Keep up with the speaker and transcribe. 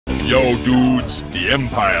Yo, dudes, the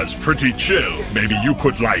Empire's pretty chill. Maybe you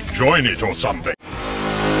could, like, join it or something.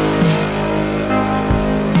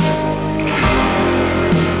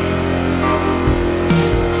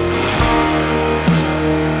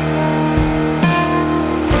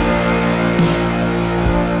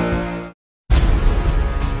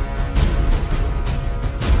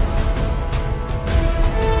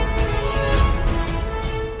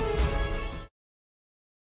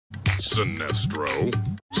 Sinestro.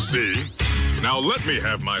 See? Now let me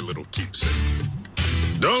have my little keepsake.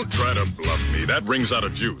 Don't try to bluff me, that ring's out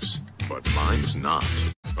of juice. But mine's not.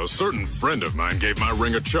 A certain friend of mine gave my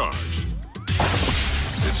ring a charge.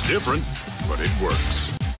 It's different, but it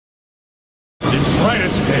works. In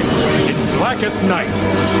brightest day, in blackest night,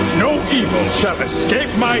 no evil shall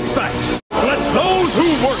escape my sight. Let those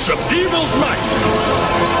who worship evil's might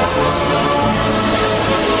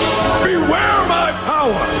beware my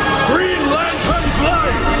power! Green Lantern's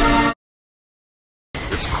light!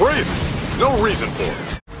 It's crazy. No reason for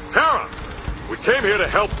it. Hera! We came here to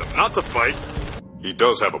help them, not to fight. He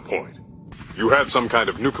does have a point. You had some kind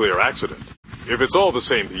of nuclear accident. If it's all the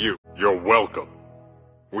same to you, you're welcome.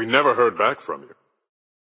 We never heard back from you.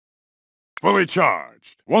 Fully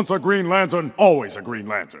charged. Once a Green Lantern, always a Green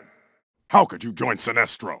Lantern. How could you join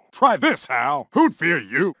Sinestro? Try this, Hal. Who'd fear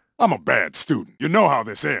you? I'm a bad student. You know how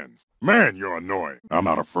this ends. Man, you're annoying. I'm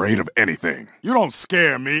not afraid of anything. You don't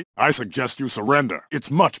scare me. I suggest you surrender. It's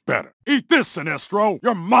much better. Eat this, Sinestro.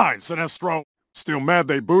 You're mine, Sinestro. Still mad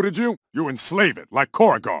they booted you? You enslave it like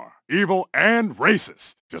Korrigar. Evil and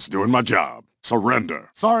racist. Just doing my job. Surrender.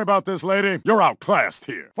 Sorry about this, lady. You're outclassed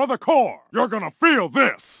here. For the Corps, you're gonna feel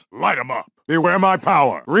this. Light 'em up. Beware my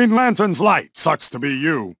power. Green Lantern's light. Sucks to be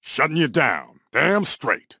you. Shutting you down. Damn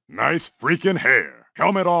straight. Nice freaking hair.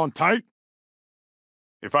 Helmet on tight?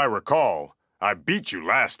 If I recall, I beat you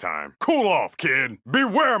last time. Cool off, kid.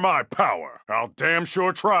 Beware my power. I'll damn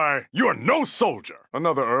sure try. You're no soldier.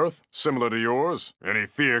 Another Earth, similar to yours. Any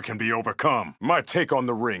fear can be overcome. My take on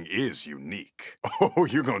the ring is unique. Oh,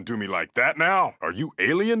 you're gonna do me like that now? Are you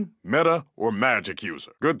alien, meta, or magic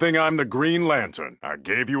user? Good thing I'm the Green Lantern. I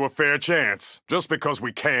gave you a fair chance. Just because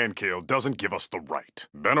we can kill doesn't give us the right.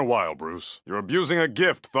 Been a while, Bruce. You're abusing a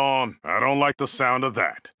gift, Thawne. I don't like the sound of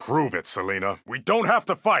that. Prove it, Selina. We don't have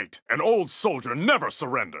to fight. An old soldier never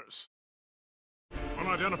surrenders.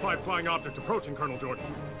 Unidentified flying object approaching, Colonel Jordan.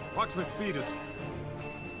 Approximate speed is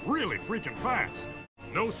really freaking fast.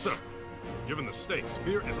 No, sir. Given the stakes,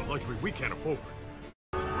 fear is a luxury we can't afford.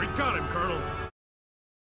 We got him, Colonel.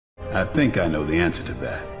 I think I know the answer to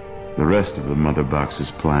that. The rest of the Mother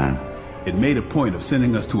Box's plan. It made a point of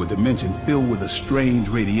sending us to a dimension filled with a strange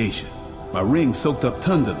radiation. My ring soaked up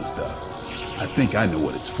tons of the stuff. I think I know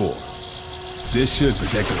what it's for. This should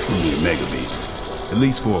protect us from the Omega beams, at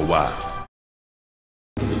least for a while.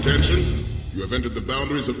 Attention, you have entered the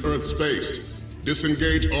boundaries of Earth space.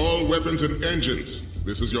 Disengage all weapons and engines.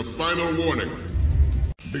 This is your final warning.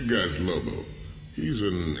 Big guy's Lobo. He's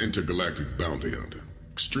an intergalactic bounty hunter.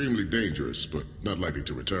 Extremely dangerous, but not likely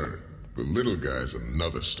to return. The little guy's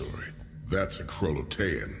another story. That's a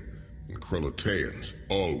Krolotean, and Kroloteans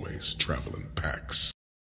always travel in packs.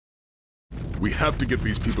 We have to get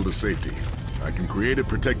these people to safety. I can create a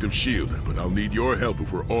protective shield, but I'll need your help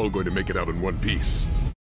if we're all going to make it out in one piece.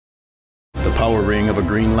 The power ring of a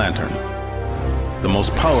Green Lantern. The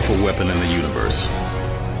most powerful weapon in the universe.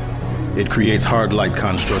 It creates hard light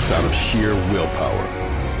constructs out of sheer willpower.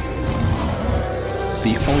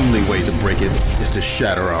 The only way to break it is to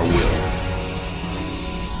shatter our will.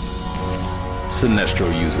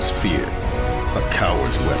 Sinestro uses fear, a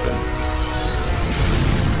coward's weapon.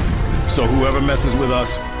 So whoever messes with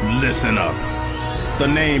us, listen up. The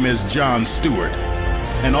name is John Stewart,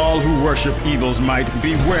 and all who worship evil's might,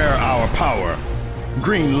 beware our power.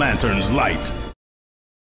 Green Lantern's light.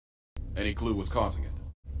 Any clue what's causing it?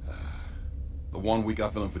 The 1 week I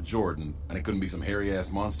feeling for Jordan, and it couldn't be some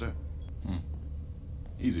hairy-ass monster?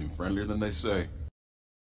 He's even friendlier than they say.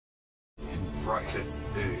 In brightest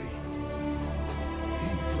day,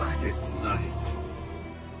 in blackest night,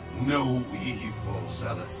 no evil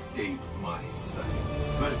shall escape my sight.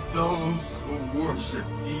 Let those who worship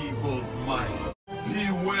evil's might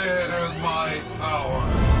beware my power.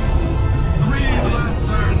 Green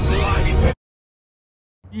Lantern's light.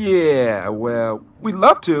 Yeah, well, we'd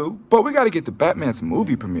love to, but we gotta get to Batman's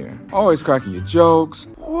movie premiere. Always cracking your jokes.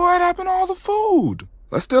 What happened to all the food?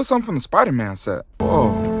 Let's steal some from the Spider-Man set.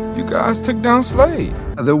 Whoa, you guys took down Slade.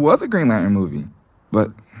 There was a Green Lantern movie,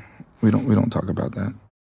 but we don't talk about that.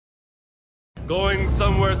 Going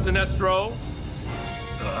somewhere, Sinestro?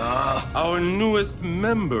 Our newest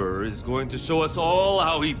member is going to show us all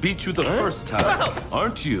how he beat you the first time,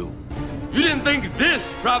 aren't you? You didn't think this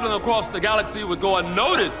traveling across the galaxy would go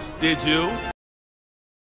unnoticed, did you?